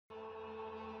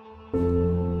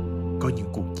những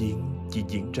cuộc chiến chỉ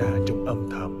diễn ra trong âm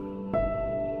thầm,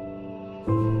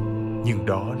 nhưng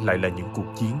đó lại là những cuộc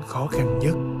chiến khó khăn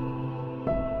nhất.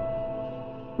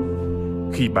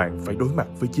 Khi bạn phải đối mặt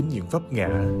với chính những vấp ngã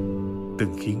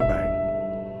từng khiến bạn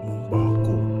muốn bỏ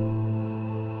cuộc.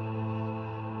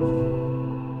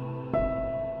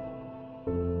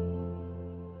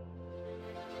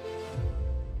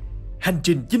 Hành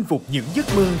trình chinh phục những giấc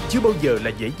mơ chưa bao giờ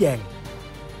là dễ dàng.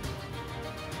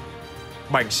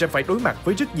 Bạn sẽ phải đối mặt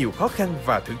với rất nhiều khó khăn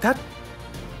và thử thách.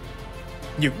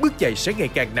 Những bước chạy sẽ ngày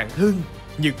càng nặng hơn,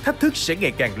 những thách thức sẽ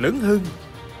ngày càng lớn hơn,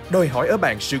 đòi hỏi ở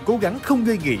bạn sự cố gắng không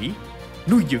ngơi nghỉ,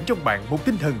 nuôi dưỡng trong bạn một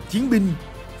tinh thần chiến binh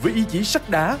với ý chí sắt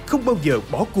đá không bao giờ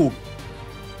bỏ cuộc.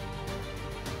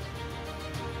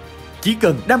 Chỉ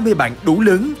cần đam mê bạn đủ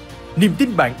lớn, niềm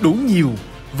tin bạn đủ nhiều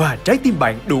và trái tim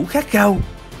bạn đủ khát khao,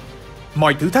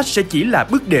 mọi thử thách sẽ chỉ là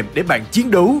bước đệm để bạn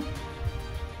chiến đấu.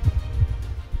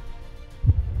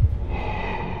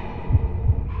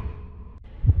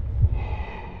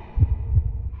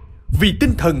 Vì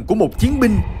tinh thần của một chiến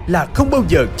binh là không bao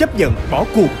giờ chấp nhận bỏ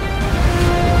cuộc.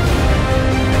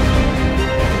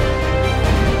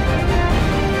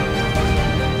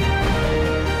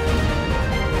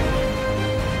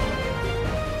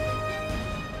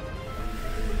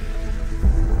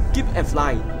 Keep and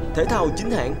Fly, thể thao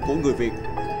chính hãng của người Việt.